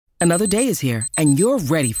Another day is here, and you're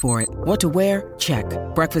ready for it. What to wear? Check.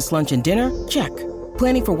 Breakfast, lunch, and dinner? Check.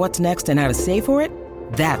 Planning for what's next and how to save for it?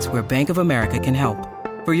 That's where Bank of America can help.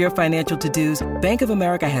 For your financial to-dos, Bank of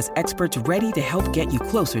America has experts ready to help get you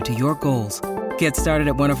closer to your goals. Get started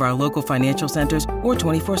at one of our local financial centers or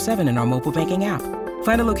 24/7 in our mobile banking app.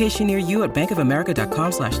 Find a location near you at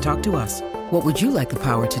bankofamerica.com/talktous. What would you like the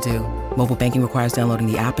power to do? Mobile banking requires downloading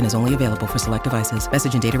the app and is only available for select devices.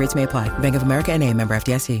 Message and data rates may apply. Bank of America N.A., member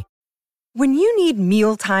FDIC. When you need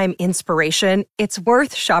mealtime inspiration, it's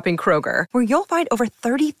worth shopping Kroger, where you'll find over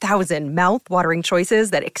 30,000 mouth-watering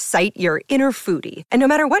choices that excite your inner foodie. And no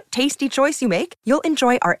matter what tasty choice you make, you'll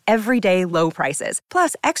enjoy our everyday low prices,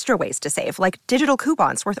 plus extra ways to save, like digital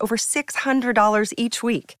coupons worth over $600 each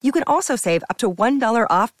week. You can also save up to $1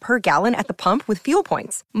 off per gallon at the pump with fuel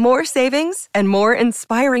points. More savings and more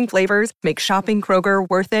inspiring flavors make shopping Kroger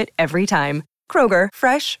worth it every time. Kroger,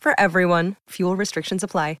 fresh for everyone. Fuel restrictions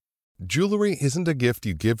apply. Jewelry isn't a gift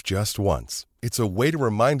you give just once. It's a way to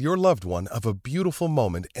remind your loved one of a beautiful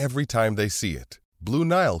moment every time they see it. Blue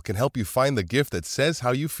Nile can help you find the gift that says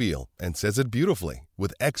how you feel and says it beautifully,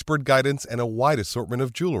 with expert guidance and a wide assortment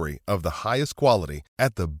of jewelry of the highest quality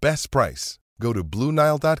at the best price. Go to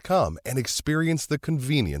BlueNile.com and experience the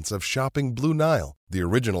convenience of shopping Blue Nile, the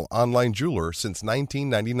original online jeweler since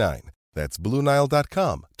 1999. That's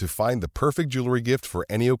BlueNile.com to find the perfect jewelry gift for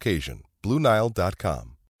any occasion.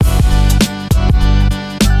 BlueNile.com.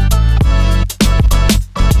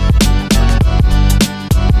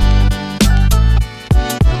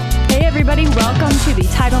 Hey everybody, welcome to the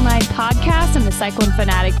Title IX podcast and the Cyclone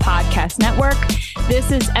Fanatic Podcast Network.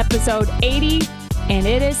 This is episode 80, and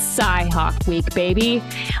it is Cyhawk Week, baby.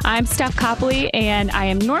 I'm Steph Copley, and I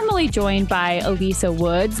am normally joined by Elisa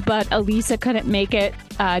Woods, but Elisa couldn't make it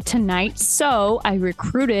tonight, so I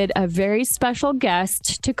recruited a very special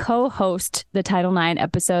guest to co-host the Title IX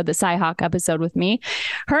episode, the Cyhawk episode with me.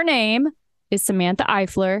 Her name is Samantha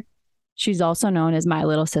Eifler. She's also known as my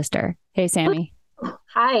little sister. Hey, Sammy.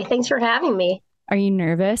 Hi, thanks for having me. Are you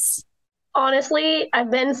nervous? Honestly,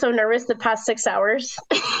 I've been so nervous the past 6 hours.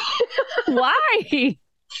 Why? I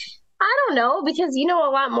don't know, because you know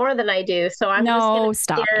a lot more than I do. So I'm just going to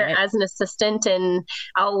sit here as an assistant, and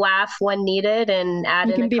I'll laugh when needed and add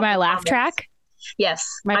you in can be my laugh comments. Track? Yes,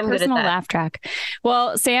 my I'm personal good at that. laugh track.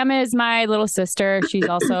 Well, Sam is my little sister. She's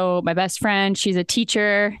also my best friend. She's a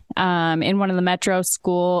teacher in one of the metro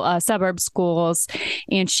suburb schools,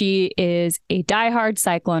 and she is a diehard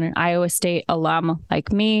Cyclone and Iowa State alum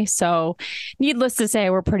like me. So needless to say,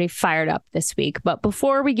 we're pretty fired up this week. But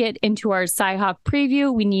before we get into our Cyhawk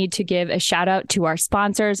preview, we need to give a shout out to our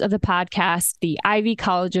sponsors of the podcast, the Ivy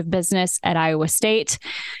College of Business at Iowa State.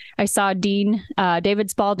 I saw Dean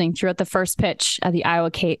David Spalding threw out the first pitch of the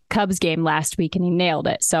Iowa Cubs game last week, and he nailed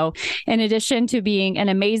it. So in addition to being an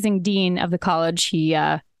amazing dean of the college,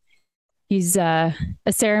 he's a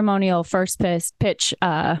ceremonial first pitch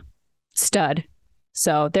stud.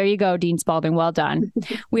 So there you go, Dean Spalding. Well done.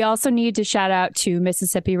 We also need to shout out to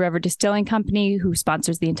Mississippi River Distilling Company, who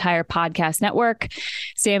sponsors the entire podcast network.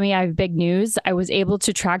 Sammy, I have big news. I was able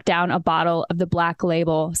to track down a bottle of the Black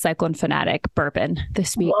Label Cyclone Fanatic bourbon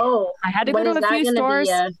this week. Whoa. I had to go to a few stores.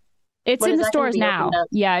 It's in the stores now.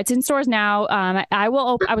 Yeah, it's in stores now. I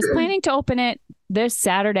was planning to open it this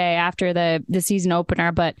Saturday after the season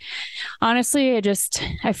opener, but honestly,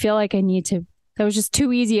 I feel like that was just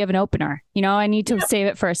too easy of an opener. You know, I need to save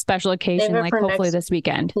it for a special occasion, like hopefully this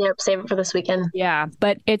weekend. Yep, save it for this weekend. Yeah,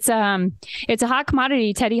 but it's a hot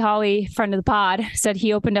commodity. Teddy Hawley, friend of the pod, said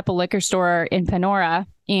he opened up a liquor store in Panora,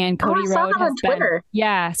 and Cody Road has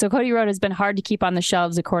been So Cody Road has been hard to keep on the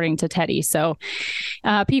shelves, according to Teddy. So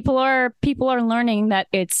people are learning that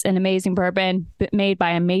it's an amazing bourbon made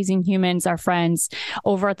by amazing humans, our friends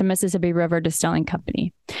over at the Mississippi River Distilling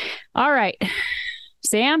Company. All right,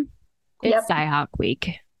 Sam. It's Cyhawk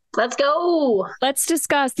Week. Let's go. Let's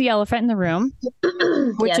discuss the elephant in the room,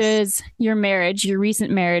 which is your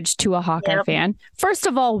recent marriage to a Hawkeye fan. First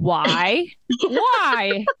of all, why?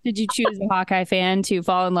 Why did you choose a Hawkeye fan to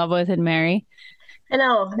fall in love with and marry? I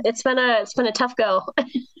know it's been a tough go.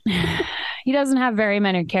 He doesn't have very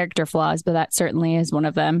many character flaws, but that certainly is one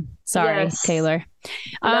of them. Sorry, Taylor.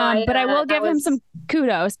 But I will give him some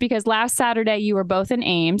kudos, because last Saturday you were both in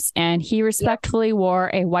Ames, and he respectfully wore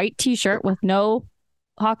a white T-shirt with no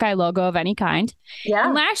Hawkeye logo of any kind. Yeah.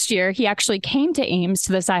 And last year he actually came to Ames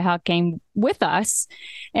to the Cyhawk game with us,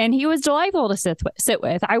 and he was delightful to sit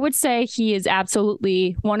with. I would say he is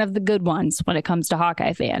absolutely one of the good ones when it comes to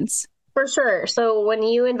Hawkeye fans. For sure. So when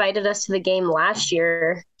you invited us to the game last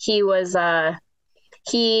year, he was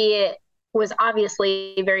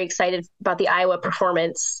obviously very excited about the Iowa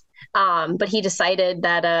performance. But he decided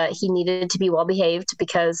that he needed to be well behaved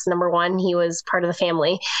because, number one, he was part of the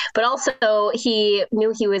family, but also he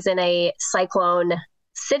knew he was in a Cyclone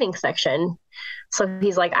sitting section. So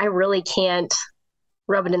he's like, I really can't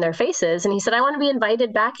rub it in their faces. And he said, I want to be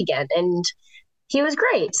invited back again. And he was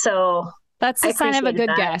great. So that's the sign of a good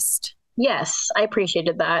guest. Yes, I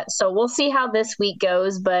appreciated that. So we'll see how this week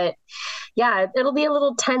goes. But yeah, it'll be a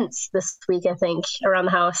little tense this week, I think, around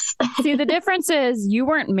the house. See, the difference is you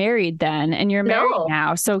weren't married then and you're married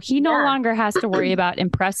now. So he no longer has to worry about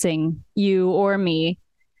impressing you or me.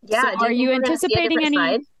 Yeah. So are you anticipating any?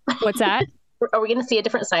 Side? What's that? Are we going to see a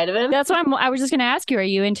different side of him? That's what I was just going to ask you. Are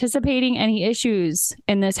you anticipating any issues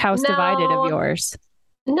in this house divided of yours?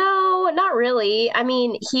 No, not really. I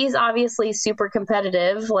mean, he's obviously super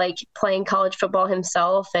competitive, like playing college football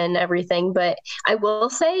himself and everything. But I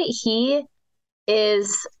will say he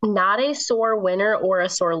is not a sore winner or a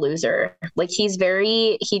sore loser. Like he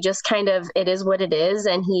just kind of, it is what it is.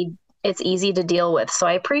 And it's easy to deal with. So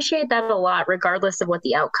I appreciate that a lot, regardless of what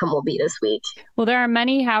the outcome will be this week. Well, there are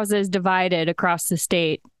many houses divided across the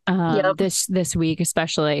state this week,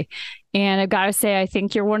 especially. And I've got to say, I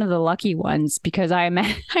think you're one of the lucky ones because I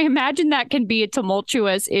imagine that can be a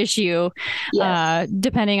tumultuous issue,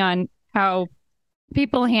 depending on how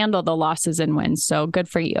people handle the losses and wins. So good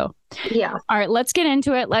for you. Yeah. All right, let's get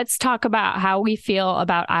into it. Let's talk about how we feel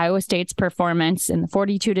about Iowa State's performance in the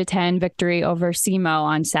 42-10 victory over SEMO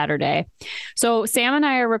on Saturday. So Sam and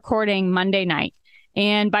I are recording Monday night.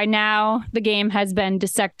 And by now, the game has been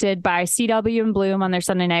dissected by CW and Bloom on their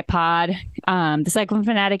Sunday night pod. The Cyclone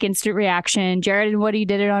Fanatic Instant Reaction, Jared and Woody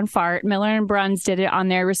did it on Fart. Miller and Bruns did it on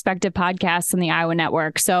their respective podcasts on the Iowa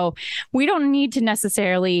Network. So we don't need to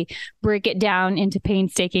necessarily break it down into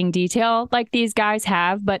painstaking detail like these guys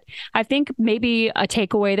have. But I think maybe a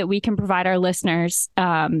takeaway that we can provide our listeners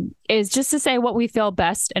is just to say what we feel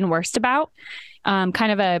best and worst about,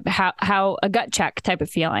 kind of a gut check type of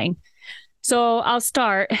feeling. So I'll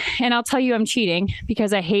start and I'll tell you I'm cheating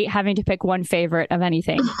because I hate having to pick one favorite of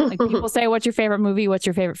anything. Like people say, what's your favorite movie? What's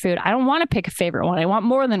your favorite food? I don't want to pick a favorite one. I want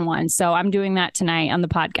more than one. So I'm doing that tonight on the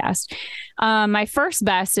podcast. My first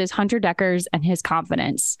best is Hunter Dekkers and his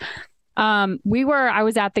confidence. I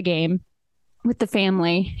was at the game with the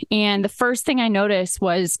family, and the first thing I noticed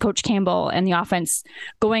was Coach Campbell and the offense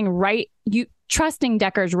trusting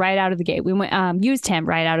Dekkers right out of the gate. We used him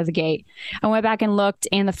right out of the gate. I went back and looked,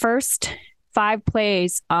 and the first 5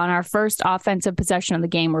 plays on our first offensive possession of the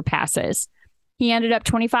game were passes. He ended up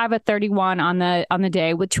 25 of 31 on the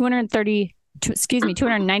day with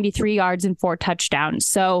 293 yards and 4 touchdowns.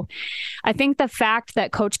 So I think the fact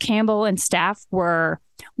that Coach Campbell and staff were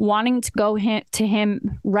wanting to go to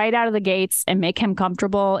him right out of the gates and make him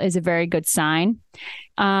comfortable is a very good sign.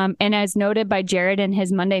 And as noted by Jared in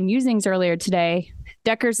his Monday musings earlier today,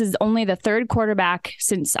 Dekkers is only the third quarterback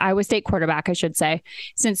since Iowa State quarterback, I should say,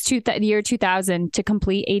 since the year 2000 to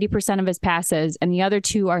complete 80% of his passes. And the other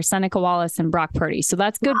 2 are Seneca Wallace and Brock Purdy. So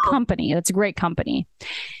that's good company. That's a great company.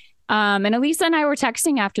 And Elisa and I were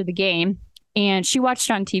texting after the game, and she watched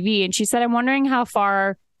it on TV, and she said, I'm wondering how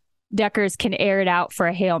far Dekkers can air it out for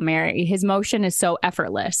a Hail Mary. His motion is so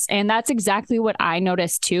effortless. And that's exactly what I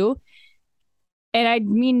noticed too. And I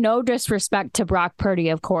mean no disrespect to Brock Purdy,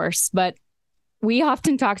 of course, but we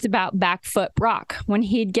often talked about back foot Brock. When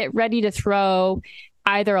he'd get ready to throw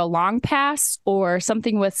either a long pass or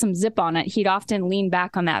something with some zip on it, he'd often lean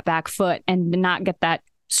back on that back foot and not get that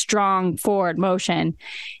strong forward motion.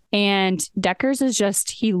 And Dekkers is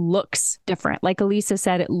he looks different. Like Elisa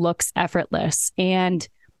said, it looks effortless. And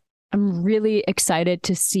I'm really excited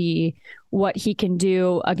to see what he can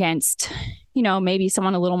do against, maybe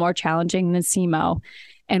someone a little more challenging than SEMO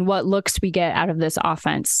and what looks we get out of this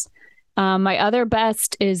offense. My other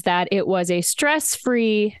best is that it was a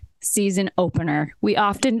stress-free season opener. We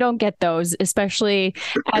often don't get those, especially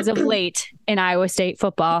as of late in Iowa State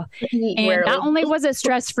football. And not only was it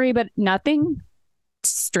stress-free, but nothing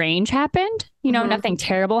strange happened. Nothing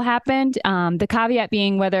terrible happened. The caveat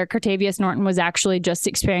being whether Cartavius Norton was actually just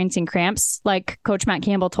experiencing cramps, like Coach Matt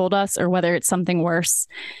Campbell told us, or whether it's something worse,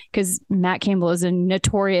 because Matt Campbell is a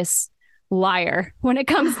notorious liar when it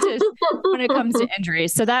comes to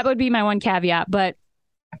injuries. So that would be my one caveat. But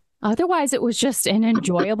otherwise, it was just an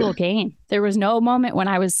enjoyable game. There was no moment when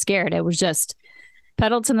I was scared. It was just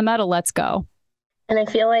pedal to the metal. Let's go. And I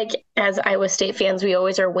feel like as Iowa State fans, we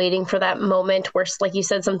always are waiting for that moment where, like you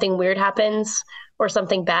said, something weird happens or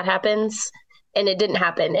something bad happens, and it didn't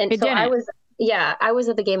happen. And so I was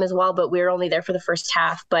at the game as well, but we were only there for the first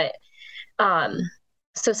half. But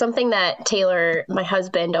so something that Taylor, my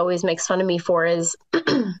husband, always makes fun of me for is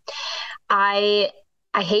I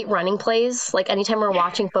I hate running plays. Like anytime we're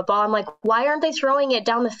watching football, I'm like, why aren't they throwing it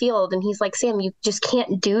down the field? And he's like, Sam, you just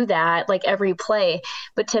can't do that like every play.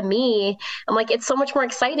 But to me, I'm like, it's so much more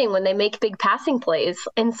exciting when they make big passing plays.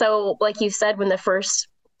 And so, like you said, when the first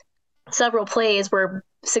several plays were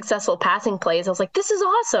successful passing plays, I was like, this is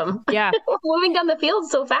awesome. Yeah. We're moving down the field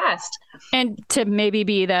so fast. And to maybe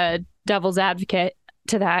be the devil's advocate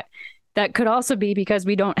to that, that could also be because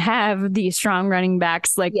we don't have these strong running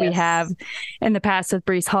backs like we have in the past with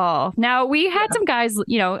Breece Hall. Now, we had some guys,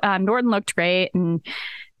 Norton looked great, and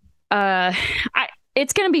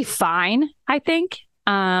it's going to be fine, I think.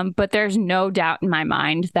 But there's no doubt in my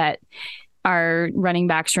mind that our running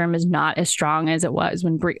backs room is not as strong as it was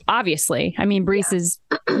when obviously, I mean, Breece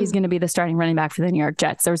he's going to be the starting running back for the New York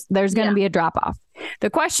Jets. There's going to be a drop off. The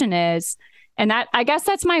question is, and that, I guess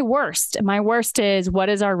that's my worst. My worst is, what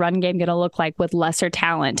is our run game going to look like with lesser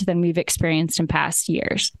talent than we've experienced in past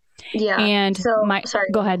years? Yeah. And sorry.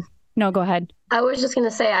 Go ahead. No, go ahead. I was just going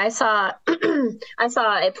to say, I saw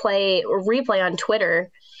a replay on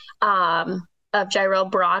Twitter, of Jirel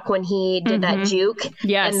Brock when he did that juke.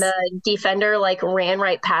 Yes. And the defender ran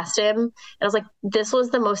right past him. And I was like, this was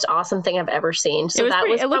the most awesome thing I've ever seen. So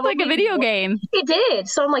it looked like a video game. It did.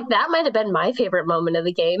 So I'm like, that might have been my favorite moment of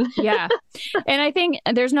the game. Yeah. And I think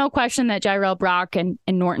there's no question that Jirel Brock and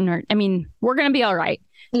Norton we're going to be all right.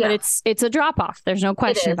 Yeah. But it's a drop off. There's no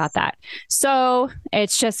question about that. So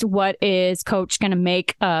it's just, what is coach going to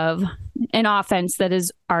make of an offense that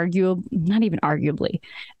is not even arguably,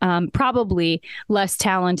 probably less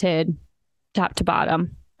talented top to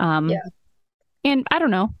bottom. And I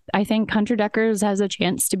don't know. I think Hunter Dekkers has a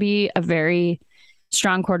chance to be a very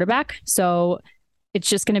strong quarterback. So it's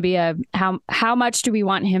just going to be how much do we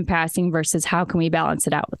want him passing versus how can we balance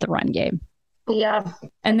it out with the run game? Yeah.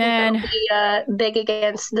 And then be, big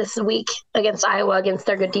against this week against Iowa, against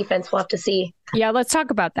their good defense. We'll have to see. Yeah, let's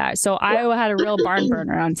talk about that. So Iowa had a real barn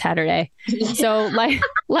burner on Saturday. So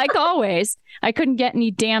like always, I couldn't get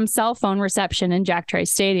any damn cell phone reception in Jack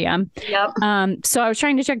Trice Stadium. Yep. So I was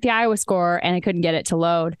trying to check the Iowa score and I couldn't get it to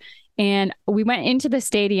load. And we went into the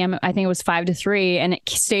stadium, I think it was 5-3, and it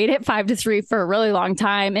stayed at 5-3 for a really long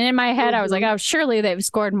time. And in my head, I was like, oh, surely they've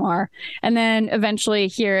scored more. And then eventually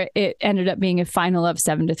here, it ended up being a final of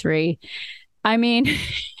 7-3. I mean,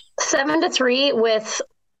 7-3 with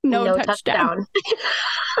no touchdown.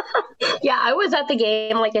 Yeah, I was at the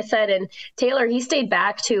game, like I said, and Taylor, he stayed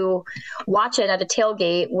back to watch it at a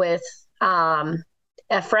tailgate with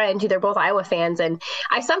a friend who they're both Iowa fans. And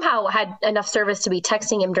I somehow had enough service to be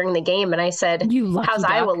texting him during the game. And I said, how's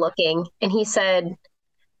Iowa looking? And he said,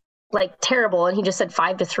 terrible. And he just said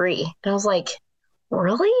 5-3. And I was like,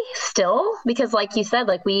 really? Still? Because like you said,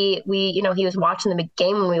 we he was watching the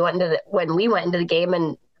game when we went into the game,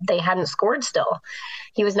 and they hadn't scored still.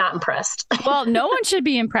 He was not impressed. Well, no one should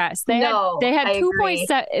be impressed. They had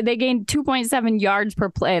 2.7. They gained 2.7 yards per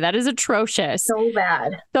play. That is atrocious. So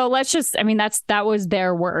bad. So let's just, that was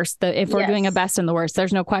their worst. If we're doing a best and the worst,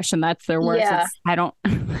 there's no question that's their worst. Yeah. I don't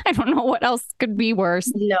know what else could be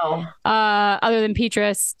worse. No. Other than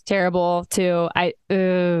Petrus, terrible too. I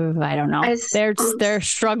don't know. They're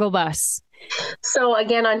struggle bus. So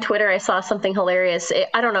again, on Twitter, I saw something hilarious.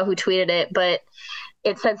 I don't know who tweeted it, but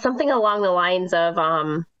it said something along the lines of,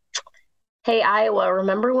 hey, Iowa,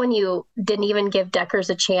 remember when you didn't even give Dekkers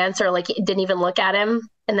a chance, or didn't even look at him?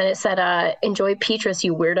 And then it said, enjoy Petrus,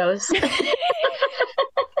 you weirdos.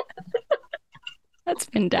 That's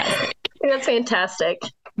fantastic. That's fantastic.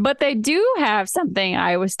 But they do have something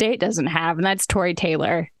Iowa State doesn't have, and that's Tory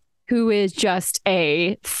Taylor, who is just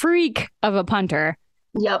a freak of a punter.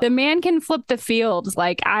 Yep. The man can flip the field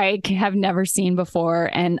like I have never seen before.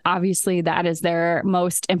 And obviously that is their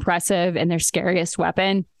most impressive and their scariest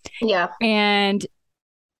weapon. Yeah. And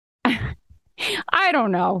I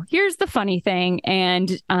don't know. Here's the funny thing. And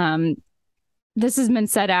this has been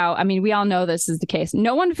set out. We all know this is the case.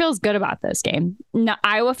 No one feels good about this game. No,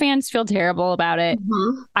 Iowa fans feel terrible about it.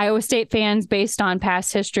 Mm-hmm. Iowa State fans, based on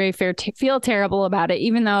past history, feel terrible about it,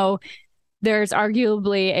 even though there's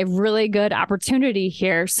arguably a really good opportunity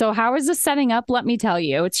here. So how is this setting up? Let me tell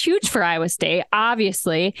you, it's huge for Iowa State.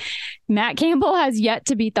 Obviously, Matt Campbell has yet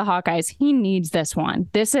to beat the Hawkeyes. He needs this one.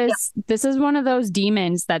 This is one of those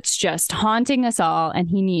demons that's just haunting us all, and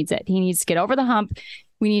he needs it. He needs to get over the hump.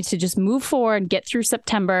 We need to just move forward, get through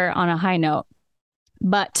September on a high note.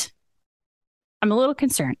 But I'm a little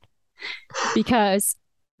concerned because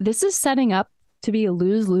this is setting up to be a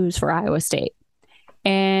lose-lose for Iowa State.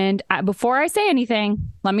 And before I say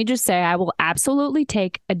anything, let me just say I will absolutely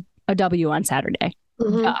take a W on Saturday.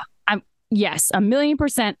 Mm-hmm. Yes,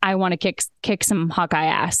 1,000,000%. I want to kick some Hawkeye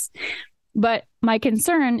ass. But my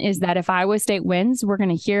concern is that if Iowa State wins, we're going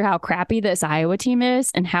to hear how crappy this Iowa team is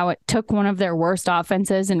and how it took one of their worst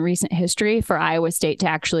offenses in recent history for Iowa State to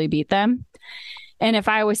actually beat them. And if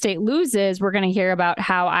Iowa State loses, we're going to hear about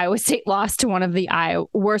how Iowa State lost to one of the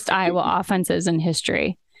worst Iowa offenses in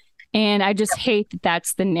history. And I just hate that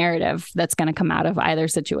that's the narrative that's going to come out of either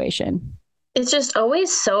situation. It's just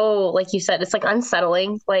always so, like you said, it's like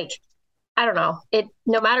unsettling. Like, I don't know.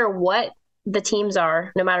 No matter what the teams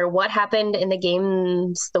are, no matter what happened in the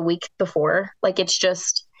games the week before, like it's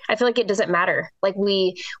just, I feel like it doesn't matter. Like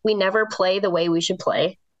we never play the way we should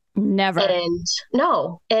play. Never.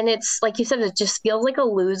 And it's like you said, it just feels like a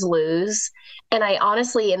lose-lose. And I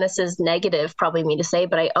honestly, and this is negative probably me to say,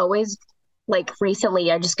 but I always, like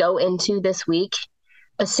recently, I just go into this week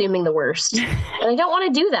assuming the worst. And I don't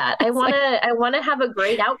want to do that. I want to have a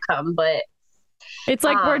great outcome, but it's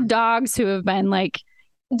like we're dogs who have been like,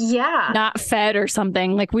 not fed or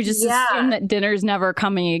something. Like we just assume that dinner's never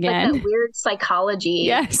coming again. Like that weird psychology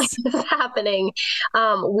is happening.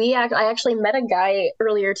 I actually met a guy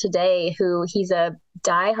earlier today who he's a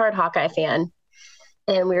diehard Hawkeye fan.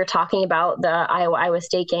 And we were talking about the Iowa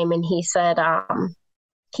State game. And he said,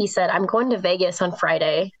 I'm going to Vegas on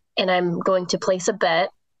Friday and I'm going to place a bet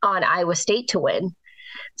on Iowa State to win.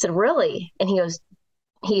 I said, really? And he goes,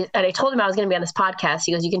 and I told him I was going to be on this podcast.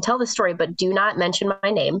 He goes, you can tell the story, but do not mention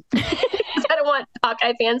my name. I don't want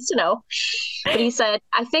Hawkeye fans to know. But he said,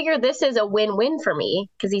 I figure this is a win-win for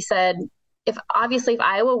me. Because he said, if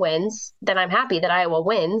Iowa wins, then I'm happy that Iowa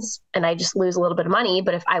wins and I just lose a little bit of money.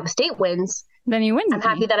 But if Iowa State wins, then you win. I'm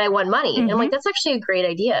happy that I won money. And I'm like, that's actually a great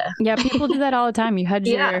idea. Yeah, people do that all the time. You hedge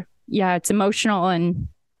it's emotional and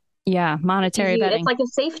monetary betting. It's like a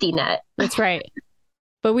safety net. That's right.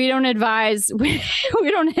 But we don't advise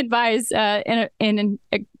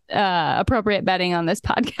appropriate betting on this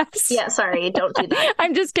podcast. Yeah, sorry, don't do that.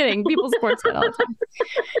 I'm just kidding. People sports bet all the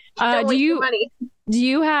time. Do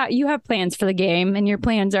you have plans for the game? And your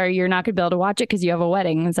plans are you're not going to be able to watch it because you have a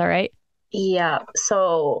wedding. Is that right? Yeah.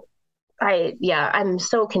 So I'm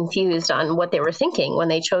so confused on what they were thinking when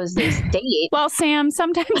they chose this date. Well, Sam,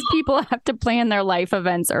 sometimes people have to plan their life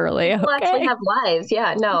events early. People actually have lives.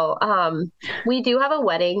 Yeah, no. We do have a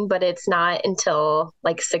wedding, but it's not until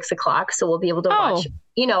like 6:00. So we'll be able to watch,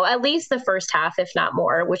 at least the first half, if not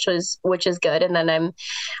more, which is good. And then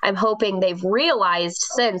I'm hoping they've realized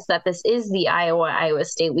since that this is the Iowa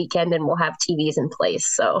State weekend and we'll have TVs in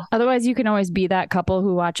place. So otherwise you can always be that couple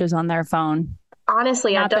who watches on their phone.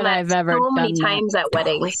 Honestly, I've done that so many times at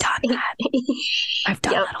weddings. Done that. I've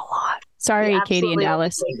done that a lot. Sorry, Katie and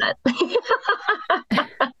Dallas.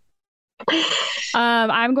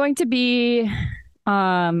 I'm going to be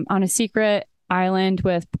on a secret island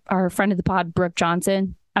with our friend of the pod, Brooke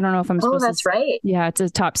Johnson. I don't know if I'm supposed to. Oh, that's right. Yeah, it's a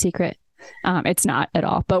top secret. It's not at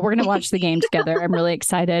all, but we're going to watch the game together. I'm really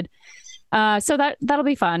excited. So that'll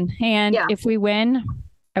be fun. And if we win,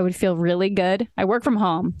 I would feel really good. I work from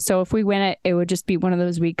home. So if we win it would just be one of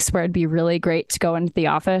those weeks where it'd be really great to go into the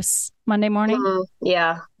office Monday morning.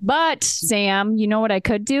 Yeah. But Sam, you know what I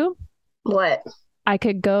could do? What? I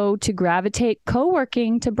could go to Gravitate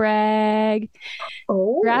Co-working to brag.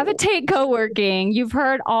 Oh. Gravitate Co-working. You've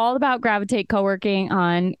heard all about Gravitate Co-working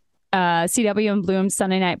on CW and Bloom's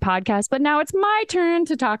Sunday Night Podcast, but now it's my turn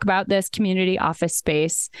to talk about this community office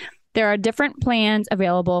space. There are different plans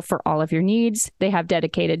available for all of your needs. They have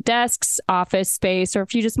dedicated desks, office space, or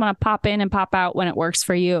if you just want to pop in and pop out when it works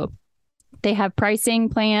for you. They have pricing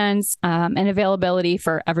plans and availability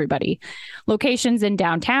for everybody. Locations in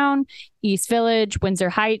downtown, East Village, Windsor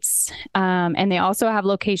Heights, and they also have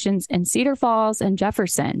locations in Cedar Falls and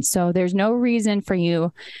Jefferson. So there's no reason for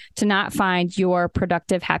you to not find your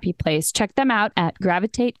productive, happy place. Check them out at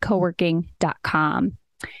gravitatecoworking.com.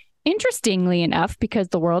 Interestingly enough, because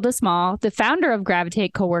the world is small, the founder of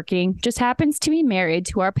Gravitate Co-working just happens to be married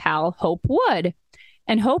to our pal, Hope Wood.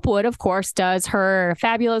 And Hope Wood, of course, does her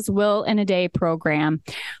fabulous Will in a Day program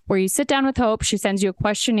where you sit down with Hope. She sends you a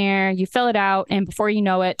questionnaire, you fill it out, and before you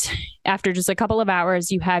know it, after just a couple of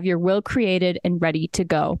hours, you have your will created and ready to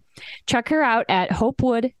go. Check her out at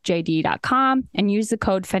hopewoodjd.com and use the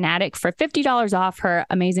code FANATIC for $50 off her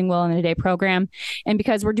amazing Will in a Day program. And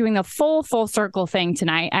because we're doing the full circle thing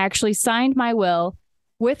tonight, I actually signed my will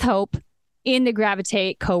with Hope in the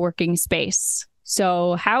Gravitate Co-working space.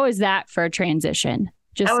 So how is that for a transition?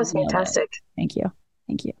 That was fantastic. Thank you.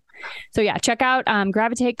 So yeah, check out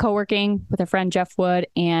Gravitate Co-working with our friend Jeff Wood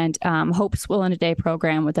and Hope's Will in a Day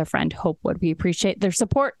program with our friend Hope Wood. We appreciate their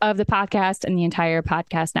support of the podcast and the entire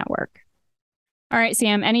podcast network. All right,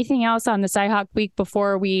 Sam, anything else on the Cyhawk week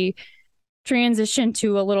before we transition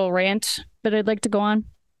to a little rant that I'd like to go on?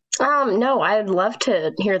 No, I'd love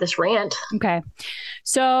to hear this rant. Okay.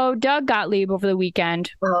 So Doug Gottlieb over the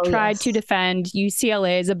weekend tried to defend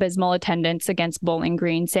UCLA's abysmal attendance against Bowling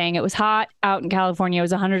Green, saying it was hot out in California. It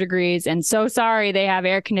was 100 degrees. And so sorry they have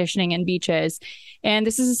air conditioning in beaches. And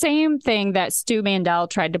this is the same thing that Stu Mandel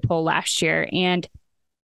tried to pull last year. And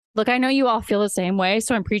look, I know you all feel the same way,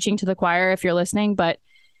 so I'm preaching to the choir if you're listening, but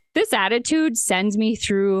this attitude sends me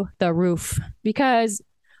through the roof because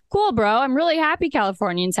cool, bro. I'm really happy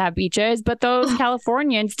Californians have beaches, but those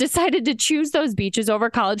Californians decided to choose those beaches over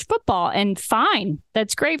college football. And fine,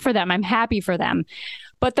 that's great for them. I'm happy for them.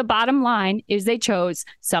 But the bottom line is they chose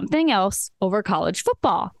something else over college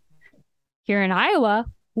football. Here in Iowa,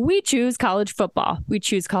 we choose college football. We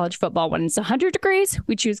choose college football when it's 100 degrees.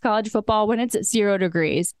 We choose college football when it's 0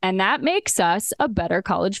 degrees. And that makes us a better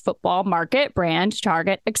college football market, brand,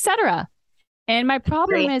 target, etc. And my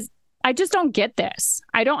problem is, I just don't get this.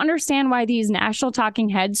 I don't understand why these national talking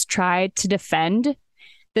heads try to defend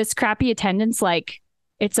this crappy attendance like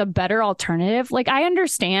it's a better alternative. Like, I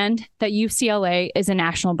understand that UCLA is a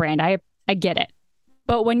national brand. I get it.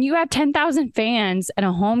 But when you have 10,000 fans at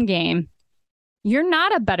a home game, you're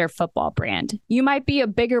not a better football brand. You might be a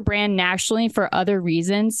bigger brand nationally for other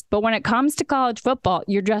reasons, but when it comes to college football,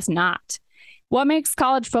 you're just not. What makes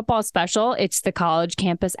college football special? It's the college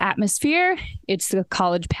campus atmosphere. It's the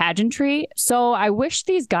college pageantry. So I wish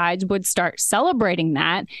these guys would start celebrating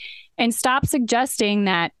that and stop suggesting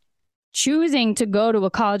that choosing to go to a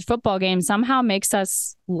college football game somehow makes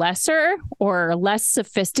us lesser or less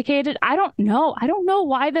sophisticated. I don't know. I don't know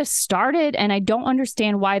why this started, and I don't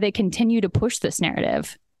understand why they continue to push this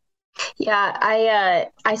narrative. Yeah,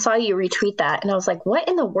 I saw you retweet that and I was like, what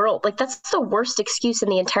in the world? Like, that's the worst excuse in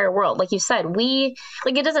the entire world. Like you said,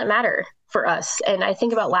 it doesn't matter for us. And I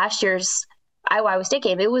think about last year's Iowa State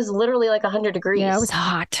game. It was literally like 100 degrees. Yeah, it was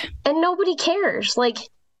hot. And nobody cares. Like,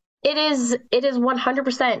 it is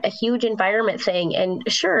 100% a huge environment thing. And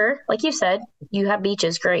sure, like you said, you have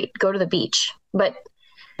beaches, great. Go to the beach. But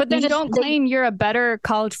then don't claim you're a better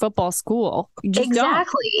college football school. You just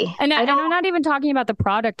exactly. Don't. And I'm not even talking about the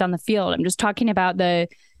product on the field. I'm just talking about the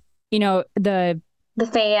fans. The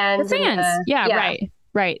fans.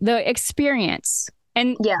 Right. The experience.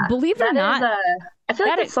 And believe it or not, I feel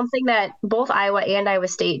like that's something that both Iowa and Iowa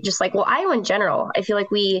State, just like, well, Iowa in general, I feel like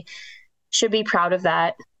we should be proud of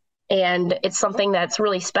that. And it's something that's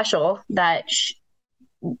really special that,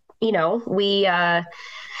 we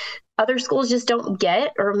other schools just don't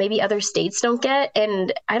get, or maybe other states don't get.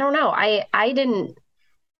 And I don't know. I couldn't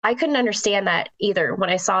understand that either. When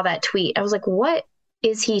I saw that tweet, I was like, what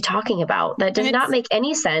is he talking about? That does not make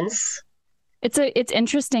any sense. It's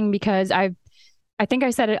interesting because I think I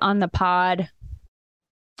said it on the pod.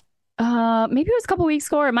 Maybe it was a couple weeks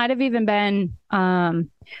ago, or it might have even been on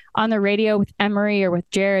the radio with Emery or with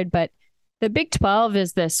Jared, but the Big 12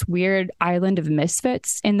 is this weird island of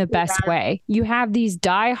misfits in the best way. You have these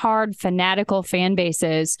diehard fanatical fan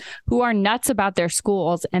bases who are nuts about their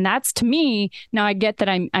schools. And that's, to me, now I get that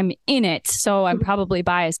I'm in it, so I'm probably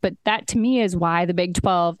biased, but that to me is why the Big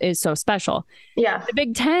 12 is so special. Yeah. The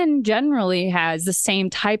Big 10 generally has the same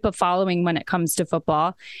type of following when it comes to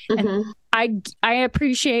football. And I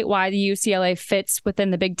appreciate why the UCLA fits within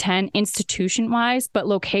the Big 10 institution-wise, but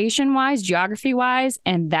location-wise, geography-wise,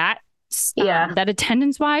 and that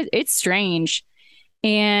attendance-wise, it's strange.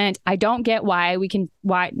 And I don't get why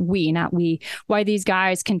these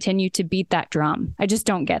guys continue to beat that drum. I just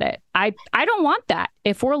don't get it. I don't want that.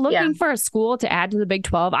 If we're looking for a school to add to the Big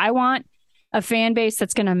 12, I want a fan base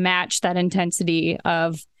that's going to match that intensity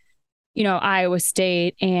of, Iowa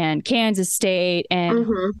State and Kansas State and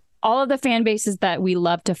all of the fan bases that we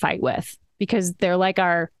love to fight with, because they're like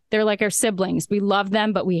our siblings. We love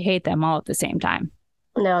them, but we hate them all at the same time.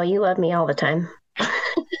 No, you love me all the time.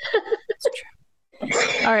 That's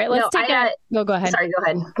true. All right, let's take a... go ahead. Sorry, go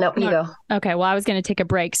ahead. No, you go. Okay, well, I was going to take a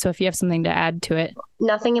break, so if you have something to add to it.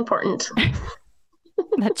 Nothing important.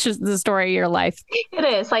 That's just the story of your life. It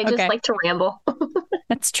is. I just like to ramble.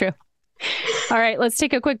 That's true. All right, let's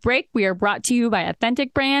take a quick break. We are brought to you by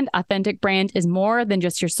Authentic Brand. Authentic Brand is more than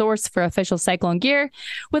just your source for official Cyclone gear.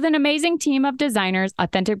 With an amazing team of designers,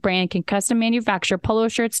 Authentic Brand can custom manufacture polo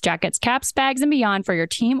shirts, jackets, caps, bags, and beyond for your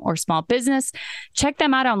team or small business. Check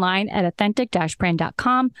them out online at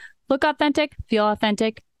authentic-brand.com. Look authentic, feel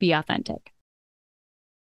authentic, be authentic.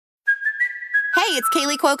 Hey, it's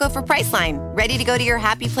Kaylee Cuoco for Priceline. Ready to go to your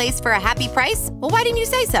happy place for a happy price? Well, why didn't you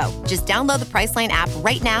say so? Just download the Priceline app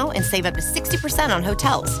right now and save up to 60% on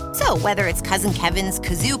hotels. So whether it's Cousin Kevin's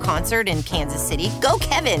Kazoo Concert in Kansas City, go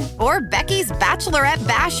Kevin, or Becky's Bachelorette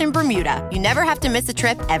Bash in Bermuda, you never have to miss a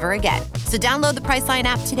trip ever again. So download the Priceline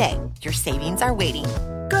app today. Your savings are waiting.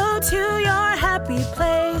 Go to your happy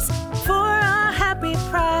place for a happy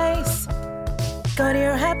price. Go to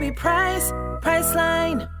your happy price,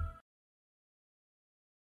 Priceline.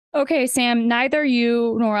 Okay, Sam, neither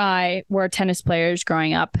you nor I were tennis players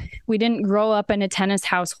growing up. We didn't grow up in a tennis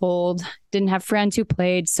household, didn't have friends who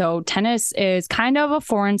played, so tennis is kind of a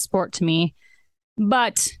foreign sport to me.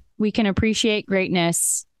 But we can appreciate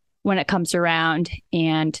greatness when it comes around,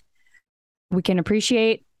 and we can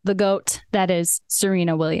appreciate the GOAT that is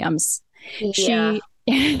Serena Williams. Yeah.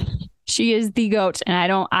 She is the GOAT,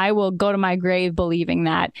 and I will go to my grave believing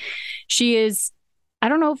that. She is, I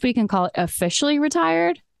don't know if we can call it officially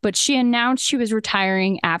retired, but she announced she was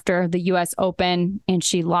retiring after the US Open, and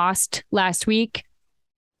she lost last week.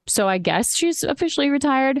 So I guess she's officially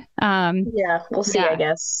retired. Yeah, we'll see, I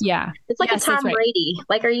guess. Yeah. It's like Yes, a Tom that's right. Brady.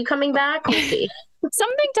 Like, are you coming back? We'll see.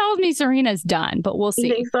 Something tells me Serena's done, but we'll see.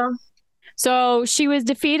 You think so? So she was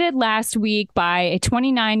defeated last week by a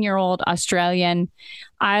 29-year-old Australian,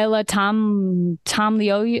 Isla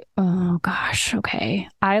Tomljanovic. Oh gosh, okay,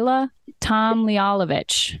 Isla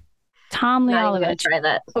Tomljanovic. Try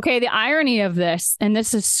that. Okay, the irony of this, and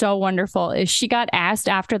this is so wonderful, is she got asked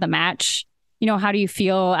after the match, how do you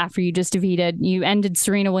feel after you ended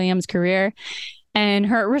Serena Williams' career? And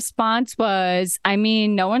her response was,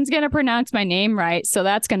 no one's going to pronounce my name right, so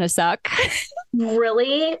that's going to suck.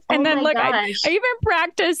 Really? And then look, I gosh. even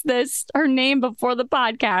practiced her name before the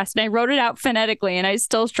podcast, and I wrote it out phonetically, and I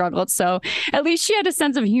still struggled. So at least she had a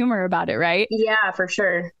sense of humor about it, right? Yeah, for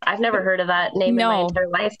sure. I've never heard of that name in my entire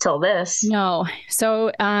life till this. No.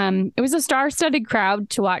 So it was a star-studded crowd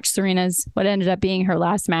to watch Serena's, what ended up being her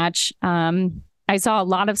last match. I saw a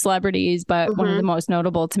lot of celebrities, but one of the most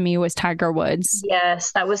notable to me was Tiger Woods.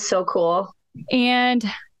 Yes, that was so cool. And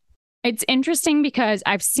it's interesting because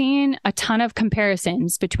I've seen a ton of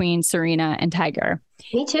comparisons between Serena and Tiger.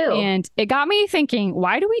 Me too. And it got me thinking,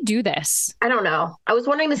 why do we do this? I don't know. I was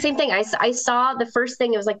wondering the same thing. I saw the first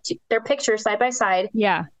thing. It was like their pictures side by side.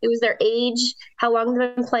 Yeah. It was their age, how long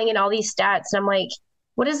they've been playing, and all these stats. And I'm like,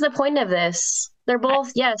 what is the point of this? They're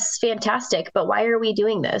both, yes, fantastic, but why are we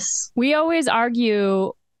doing this? We always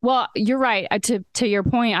argue. Well, you're right. To your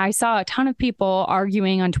point, I saw a ton of people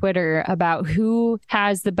arguing on Twitter about who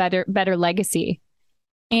has the better legacy.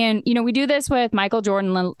 And, we do this with Michael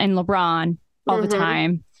Jordan and LeBron all the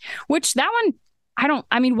time, which that one,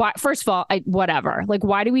 why? First of all, whatever. Like,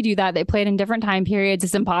 why do we do that? They played in different time periods.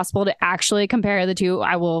 It's impossible to actually compare the two.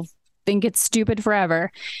 I will think it's stupid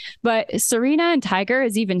forever. But Serena and Tiger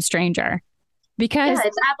is even stranger because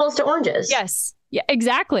it's apples to oranges. Yes. Yeah,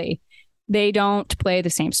 exactly. They don't play the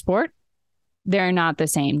same sport. They're not the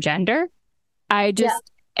same gender. I guess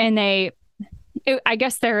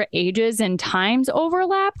their ages and times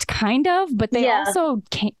overlapped kind of, but they also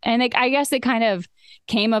came, and I guess they kind of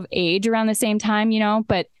came of age around the same time,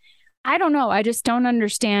 but I don't know. I just don't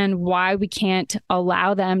understand why we can't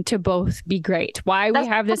allow them to both be great. Why we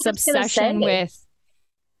have this obsession with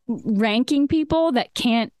ranking people that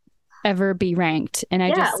can't ever be ranked. And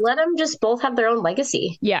let them just both have their own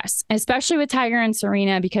legacy. Yes, especially with Tiger and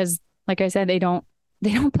Serena, because like I said, they don't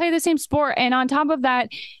play the same sport. And on top of that,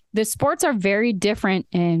 the sports are very different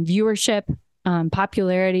in viewership,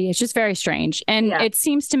 popularity. It's just very strange. And it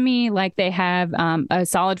seems to me like they have a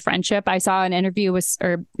solid friendship. I saw an interview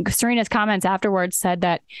or Serena's comments afterwards said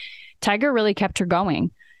that Tiger really kept her going.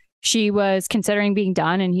 She was considering being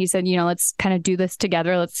done. And he said, let's kind of do this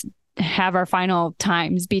together. Let's have our final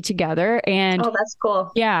times be together. And that's cool.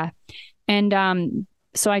 Yeah. And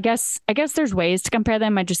so I guess there's ways to compare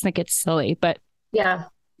them. I just think it's silly. But yeah.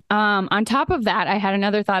 On top of that, I had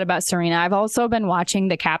another thought about Serena. I've also been watching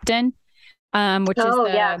The Captain, which is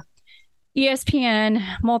the ESPN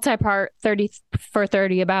multi-part 30 for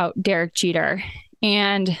 30 about Derek Jeter.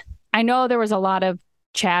 And I know there was a lot of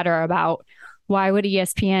chatter about what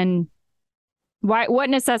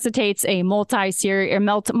necessitates a multi-series or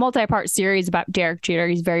multi-part series about Derek Jeter.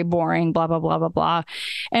 He's very boring, blah, blah, blah, blah, blah.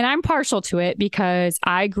 And I'm partial to it because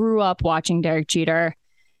I grew up watching Derek Jeter.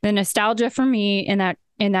 The nostalgia for me in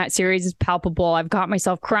that series is palpable. I've got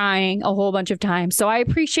myself crying a whole bunch of times. So I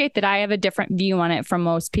appreciate that I have a different view on it from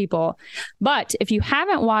most people. But if you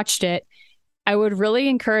haven't watched it, I would really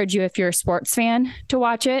encourage you, if you're a sports fan, to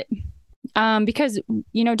watch it. Because,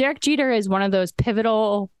 Derek Jeter is one of those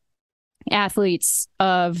pivotal athletes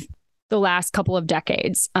of the last couple of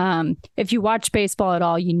decades. If you watch baseball at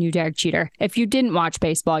all, you knew Derek Jeter. If you didn't watch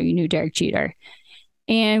baseball, you knew Derek Jeter.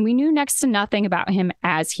 And we knew next to nothing about him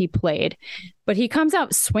as he played. But he comes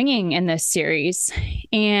out swinging in this series.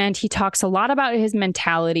 And he talks a lot about his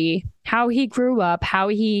mentality, how he grew up, how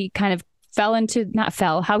he kind of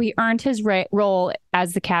how he earned his role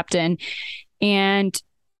as the captain. And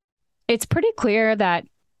it's pretty clear that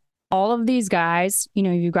all of these guys,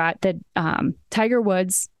 you got the Tiger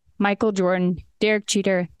Woods, Michael Jordan, Derek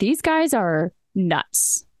Jeter, these guys are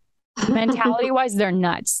nuts. Mentality wise, they're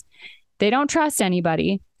nuts. They don't trust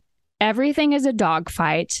anybody. Everything is a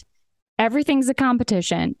dogfight. Everything's a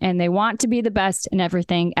competition, and they want to be the best in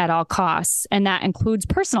everything at all costs. And that includes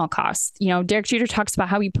personal costs. Derek Jeter talks about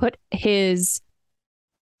how he put his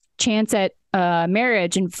chance at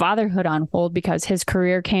marriage and fatherhood on hold because his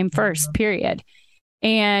career came first, period.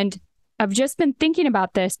 And I've just been thinking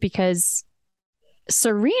about this because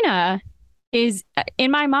Serena is,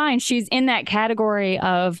 in my mind, she's in that category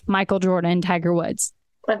of Michael Jordan, Tiger Woods.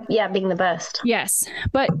 Yeah, being the best. Yes.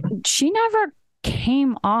 But she never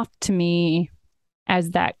came off to me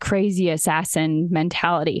as that crazy assassin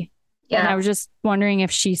mentality. Yeah. And I was just wondering if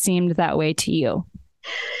she seemed that way to you.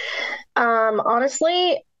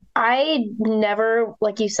 Honestly, I never,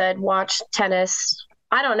 like you said, watched tennis.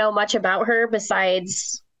 I don't know much about her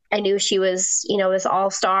besides I knew she was, this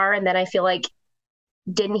all-star. And then I feel like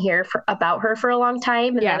didn't hear about her for a long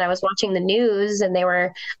time. And then I was watching the news and they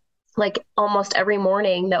were like almost every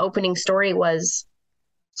morning, the opening story was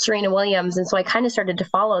Serena Williams. And so I kind of started to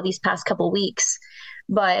follow these past couple weeks.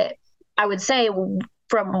 But I would say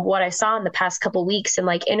from what I saw in the past couple weeks and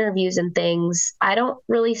like interviews and things, I don't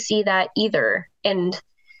really see that either. And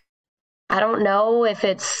I don't know if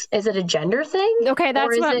is it a gender thing? Okay, that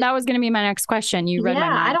was going to be my next question. You read my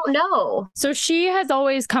mind. I don't know. So she has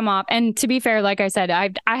always come up, and to be fair, like I said,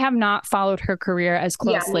 I have not followed her career as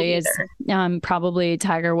closely as probably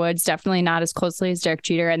Tiger Woods, definitely not as closely as Derek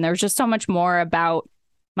Jeter. And there's just so much more about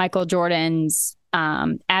Michael Jordan's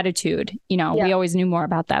attitude. We always knew more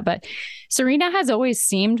about that, but Serena has always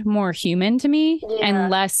seemed more human to me and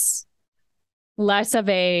less of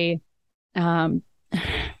a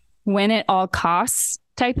win at all costs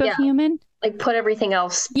type of human. Like put everything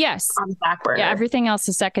else on the back burner. Yeah, everything else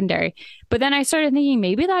is secondary. But then I started thinking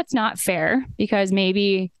maybe that's not fair because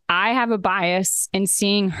maybe I have a bias in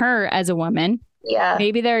seeing her as a woman. Yeah.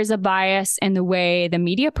 Maybe there's a bias in the way the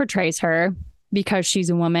media portrays her because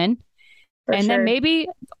she's a woman. Then maybe,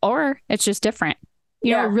 or it's just different.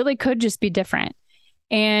 It really could just be different.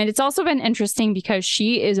 And it's also been interesting because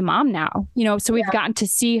she is a mom now, so we've gotten to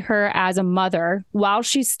see her as a mother while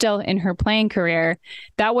she's still in her playing career.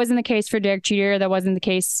 That wasn't the case for Derek Jeter. That wasn't the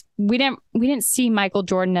case. We didn't see Michael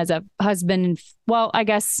Jordan as a husband. Well, I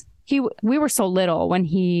guess we were so little when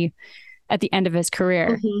he, at the end of his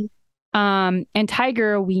career. Mm-hmm. And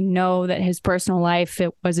Tiger, we know that his personal life,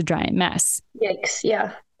 it was a giant mess. Yikes.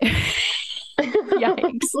 Yeah.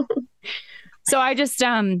 Yikes. So I just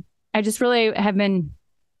really have been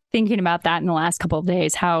thinking about that in the last couple of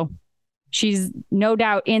days, how she's no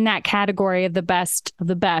doubt in that category of the best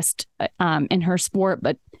in her sport,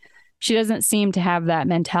 but she doesn't seem to have that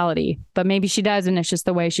mentality. But maybe she does, and it's just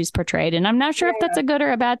the way she's portrayed. And I'm not sure if that's a good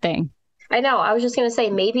or a bad thing. I know. I was just going to say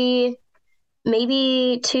maybe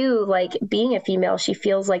too, like being a female, she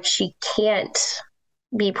feels like she can't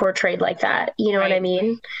be portrayed like that. You know what I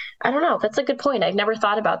mean? I don't know. That's a good point. I've never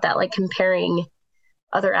thought about that, like comparing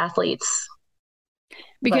other athletes.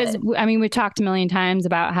 Because we've talked a million times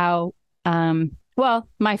about how, one of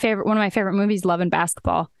my favorite movies, Love and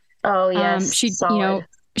Basketball. Oh yes.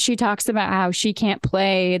 She talks about how she can't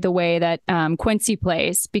play the way that Quincy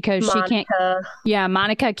plays because she can't. Yeah,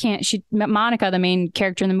 Monica can't. Monica, the main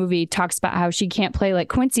character in the movie, talks about how she can't play like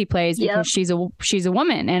Quincy plays because she's a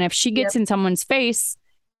woman, and if she gets in someone's face,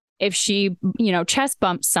 if she chest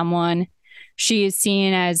bumps someone, she is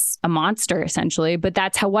seen as a monster essentially. But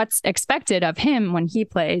that's what's expected of him when he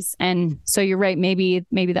plays. And so you're right. Maybe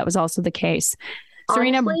that was also the case.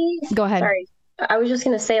 Serena, honestly, go ahead. Sorry, I was just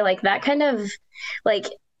gonna say like that kind of like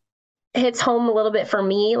hits home a little bit for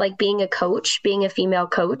me, like being a female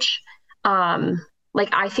coach. Like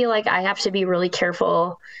I feel like I have to be really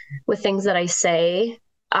careful with things that I say,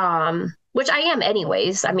 which I am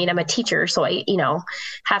anyways. I mean, I'm a teacher, so I,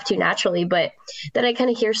 have to naturally, but then I kind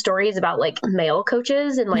of hear stories about like male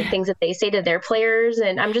coaches and like things that they say to their players.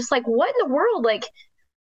 And I'm just like, what in the world? Like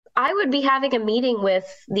I would be having a meeting with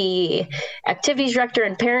the activities director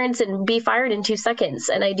and parents and be fired in 2 seconds.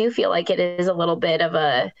 And I do feel like it is a little bit of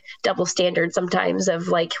a double standard sometimes of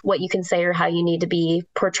like what you can say or how you need to be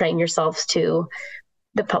portraying yourselves to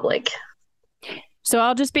the public. So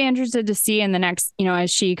I'll just be interested to see in the next,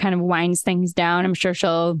 as she kind of winds things down. I'm sure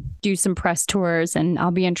she'll do some press tours, and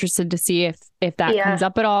I'll be interested to see if that comes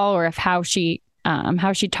up at all, or if how she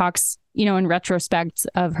talks, in retrospect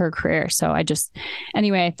of her career. So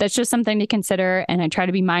anyway, that's just something to consider. And I try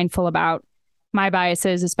to be mindful about my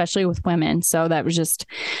biases, especially with women. So that was just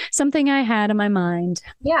something I had in my mind.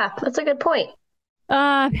 Yeah, that's a good point.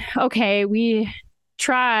 Okay.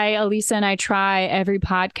 Elisa and I try every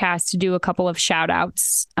podcast to do a couple of shout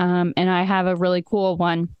outs. And I have a really cool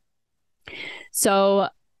one. So,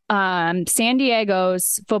 San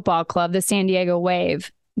Diego's football club, the San Diego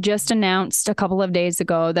Wave, just announced a couple of days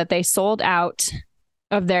ago that they sold out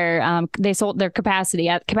of their,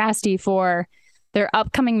 capacity for their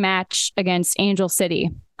upcoming match against Angel City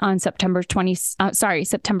on September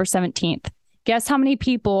 17th. Guess how many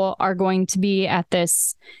people are going to be at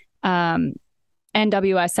this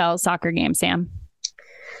NWSL soccer game, Sam?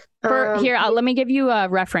 Let me give you a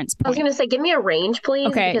reference point. I was going to say, give me a range, please.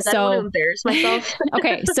 Okay, because I don't want to embarrass myself.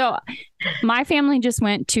 Okay, so my family just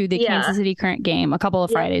went to the Kansas City Current game a couple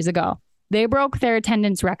of Fridays ago. They broke their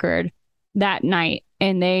attendance record that night,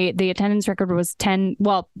 and the attendance record was 10.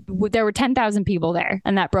 Well, there were 10,000 people there,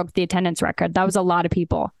 and that broke the attendance record. That was a lot of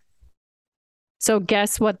people. So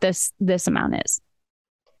guess what this amount is?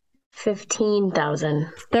 15,000.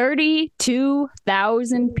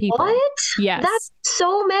 32,000 people. What? Yes. That's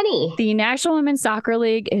so many. The National Women's Soccer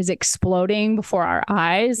League is exploding before our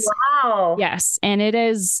eyes. Wow. Yes. And it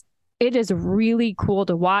is really cool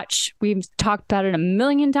to watch. We've talked about it a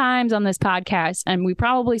million times on this podcast, and we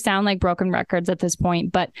probably sound like broken records at this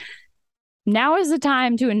point, but now is the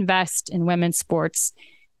time to invest in women's sports.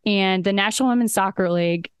 And the National Women's Soccer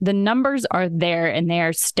League, the numbers are there and they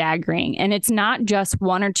are staggering. And it's not just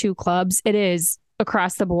one or two clubs. It is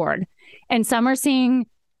across the board. And some are seeing,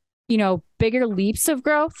 bigger leaps of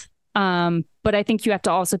growth. But I think you have to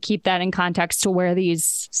also keep that in context to where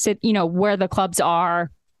these sit, where the clubs are,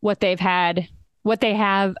 what they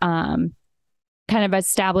have kind of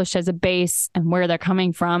established as a base and where they're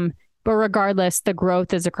coming from. But regardless, the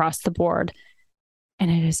growth is across the board. And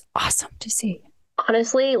it is awesome to see.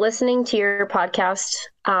 Honestly, listening to your podcast,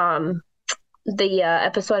 the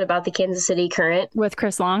episode about the Kansas City Current with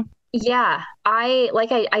Chris Long. Yeah, I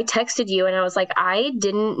texted you and I was like, I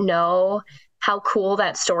didn't know how cool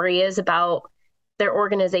that story is about their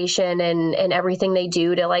organization and everything they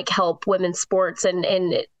do to help women's sports. And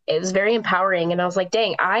it was very empowering. And I was like,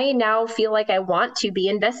 dang, I now feel like I want to be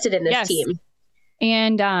invested in this team.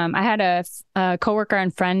 And I had a coworker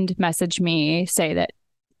and friend message me say that,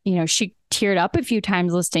 she teared up a few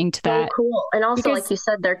times listening to that. Oh, cool. And also, like you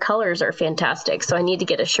said, their colors are fantastic. So I need to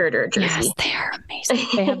get a shirt or a jersey. Yes, they are amazing.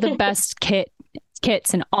 They have the best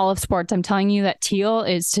kits in all of sports. I'm telling you that teal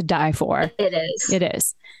is to die for. It is. It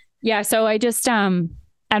is. Yeah. So I just, I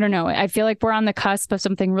don't know. I feel like we're on the cusp of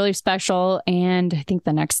something really special. And I think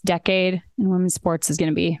the next decade in women's sports is going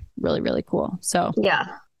to be really, really cool. So yeah,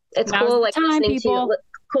 it's cool.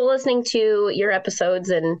 Listening to your episodes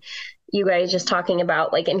and you guys just talking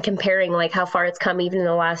about and comparing how far it's come even in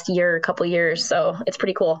the last year, couple years. So it's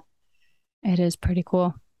pretty cool. It is pretty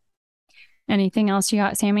cool. Anything else you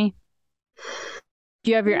got, Sammy?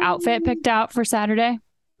 Do you have your outfit picked out for Saturday?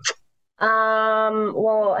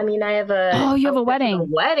 Well, I mean, I have you have a wedding.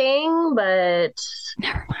 But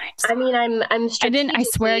never mind. I mean, I'm I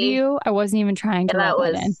swear to you, I wasn't even trying to. That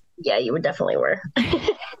was, yeah, you definitely were.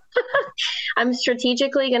 I'm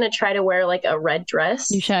strategically going to try to wear a red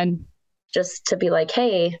dress. You should. Just to be like,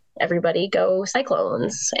 hey, everybody go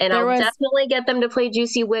Cyclones. And I'll definitely get them to play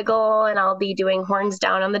Juicy Wiggle, and I'll be doing Horns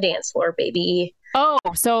Down on the dance floor, baby. Oh,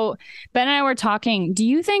 so Ben and I were talking. Do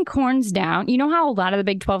you think Horns Down, you know how a lot of the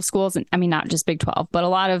Big 12 schools, I mean, not just Big 12, but a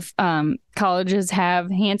lot of colleges have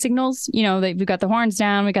hand signals? We've got the horns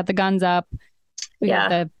down, we got the guns up, we got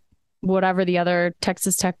the whatever the other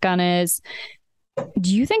Texas Tech gun is.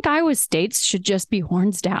 Do you think Iowa State's should just be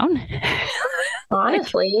horns down?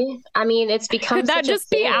 Honestly, I mean, it's become could that just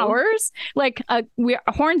be ours?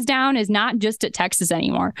 Horns Down is not just at Texas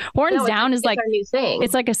anymore. Horns Down is our new thing.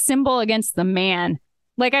 It's like a symbol against the man.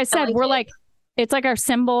 Like I said, it's like our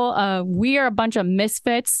symbol. We are a bunch of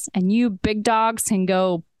misfits, and you big dogs can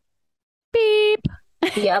go beep.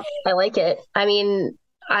 Yep, I like it. I mean,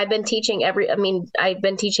 I've been teaching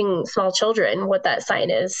small children what that sign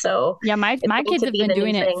is. So yeah, my kids have been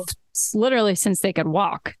doing it literally since they could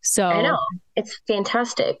walk. So I know it's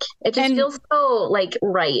fantastic. It just feels so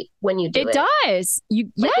right when you do it. It does. You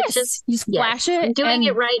flash it. I'm doing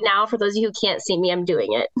it right now. For those of you who can't see me, I'm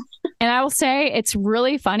doing it. And I will say it's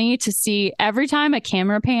really funny to see every time a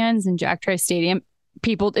camera pans in Jack Trice Stadium,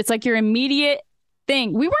 people. It's like your immediate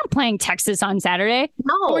thing. We weren't playing Texas on Saturday.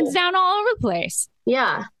 No, horns down all over the place.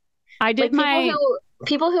 Yeah. I did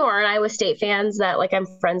people who aren't Iowa State fans that I'm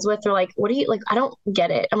friends with are like, what do you I don't get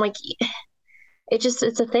it. I'm like, it's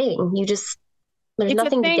a thing. There's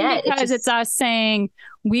nothing to get because it's us saying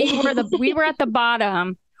we were at the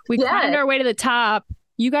bottom. We climbed our way to the top.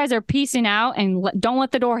 You guys are peacing out and don't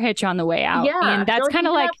let the door hit you on the way out. Yeah. And that's kind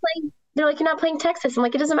of They're like, you're not playing Texas. I'm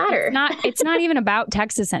like, it doesn't matter. It's not even about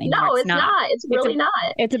Texas anymore. No, it's not. It's really not.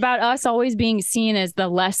 It's about us always being seen as the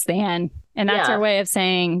less than. And that's our way of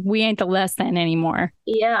saying we ain't the less than anymore.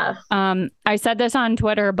 Yeah. I said this on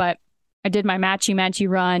Twitter, but I did my matchy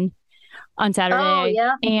run on Saturday. Oh,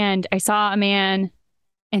 yeah. And I saw a man,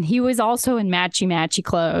 and he was also in matchy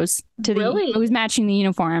clothes. He was matching the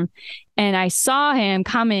uniform. And I saw him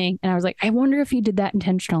coming, and I was like, I wonder if he did that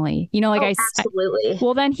intentionally. You know, like absolutely.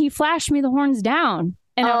 Well, then he flashed me the horns down,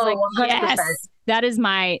 and I was like, 100%.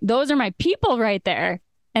 Yes, those are my people right there.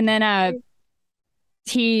 And then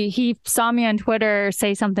he saw me on Twitter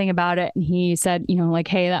say something about it, and he said, you know, like,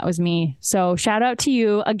 hey, that was me. So shout out to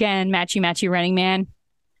you again, matchy Running Man.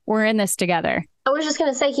 We're in this together. I was just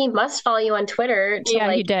gonna say he must follow you on Twitter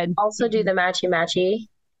to he did also do the matchy.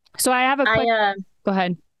 So I have a quick... Go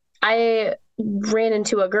ahead. I ran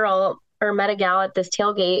into a girl or met a gal at this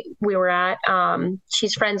tailgate we were at.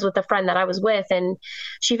 She's friends with a friend that I was with, and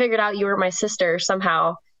she figured out you were my sister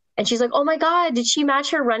somehow. And she's like, oh my God, did she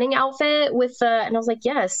match her running outfit with and I was like,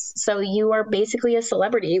 yes. So you are basically a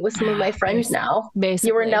celebrity with some of my friends now. Basically.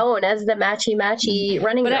 You were known as the matchy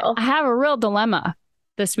running girl. I have a real dilemma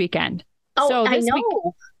this weekend. Oh, so I this know.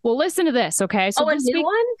 Week, well, listen to this, okay? So a this new week,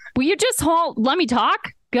 one? Will you just let me talk?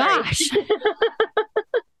 Gosh.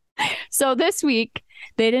 So this week,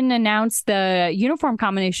 they didn't announce the uniform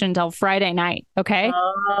combination until Friday night, okay?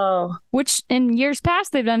 Oh. Which in years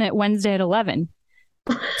past, they've done it Wednesday at 11.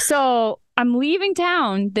 So I'm leaving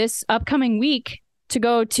town this upcoming week to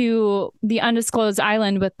go to the undisclosed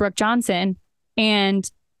island with Brooke Johnson. And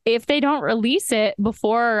if they don't release it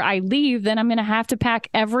before I leave, then I'm going to have to pack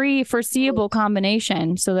every foreseeable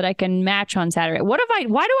combination so that I can match on Saturday. Why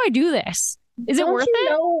do I do this? Is it worth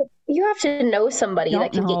it? You have to know somebody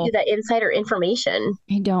that can get you that insider information.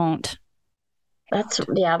 I don't. That's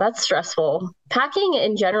stressful. Packing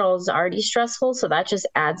in general is already stressful, so that just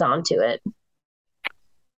adds on to it.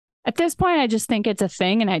 At this point, I just think it's a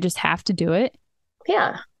thing and I just have to do it.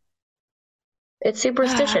 Yeah. It's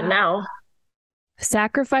superstition now.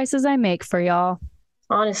 Sacrifices I make for y'all.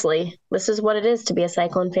 Honestly, this is what it is to be a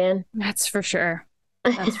Cyclone fan. That's for sure.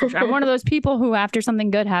 That's for sure. I'm one of those people who, after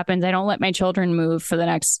something good happens, I don't let my children move for the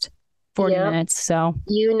next 40 minutes. So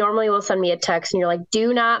you normally will send me a text and you're like,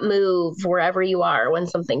 do not move wherever you are when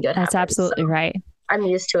something good happens. That's absolutely right. I'm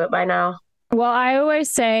used to it by now. Well, I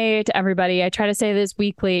always say to everybody, I try to say this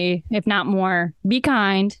weekly, if not more, be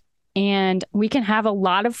kind. And we can have a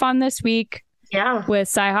lot of fun this week. Yeah. With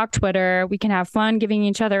Cyhawk Twitter. We can have fun giving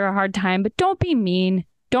each other a hard time, but don't be mean.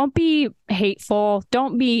 Don't be hateful.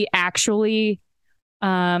 Don't be actually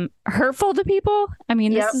hurtful to people. I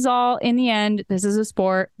mean, this is all, in the end, this is a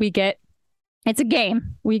sport. It's a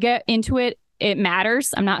game. We get into it. It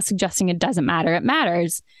matters. I'm not suggesting it doesn't matter. It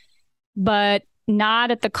matters, but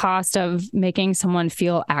not at the cost of making someone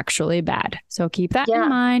feel actually bad. So keep that in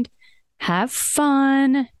mind. Have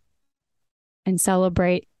fun and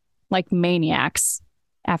celebrate like maniacs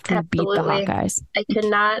after we beat the Hawkeyes. I could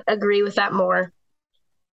not agree with that more.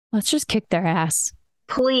 Let's just kick their ass.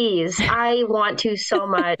 Please. I want to so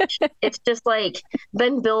much. It's just like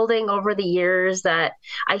been building over the years that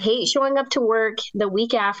I hate showing up to work the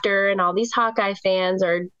week after and all these Hawkeye fans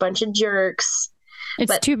are a bunch of jerks.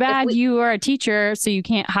 It's too bad you are a teacher, so you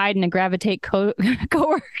can't hide in a Gravitate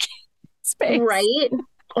co-working space. Right?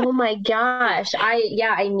 Oh my gosh.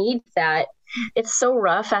 I need that. It's so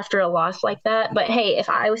rough after a loss like that. But hey, if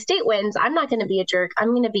Iowa State wins, I'm not going to be a jerk. I'm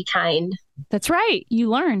going to be kind. That's right. You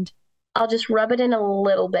learned. I'll just rub it in a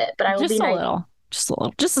little bit, but I will be nice. Just a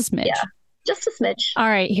little. Just a smidge. Yeah, just a smidge. All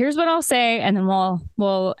right. Here's what I'll say, and then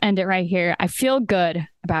we'll end it right here. I feel good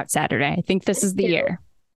about Saturday. I think this is the year.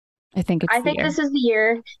 I think this is the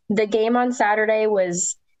year. The game on Saturday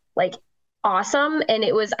was like awesome, and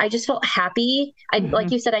I just felt happy.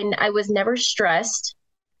 Like you said, I was never stressed.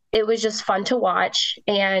 It was just fun to watch,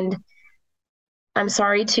 and I'm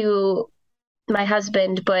sorry to my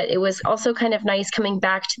husband, but it was also kind of nice coming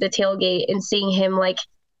back to the tailgate and seeing him like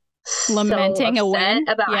lamenting so a win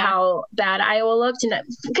about how bad Iowa looked, and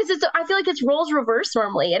because I feel like it's roles reversed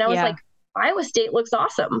normally, and I was like, Iowa State looks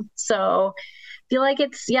awesome, so I feel like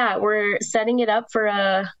we're setting it up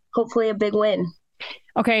for hopefully a big win.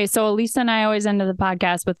 Okay, so Elisa and I always end the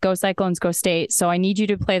podcast with Go Cyclones, Go State. So I need you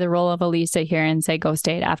to play the role of Elisa here and say Go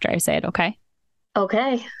State after I say it, okay?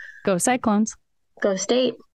 Okay. Go Cyclones. Go State.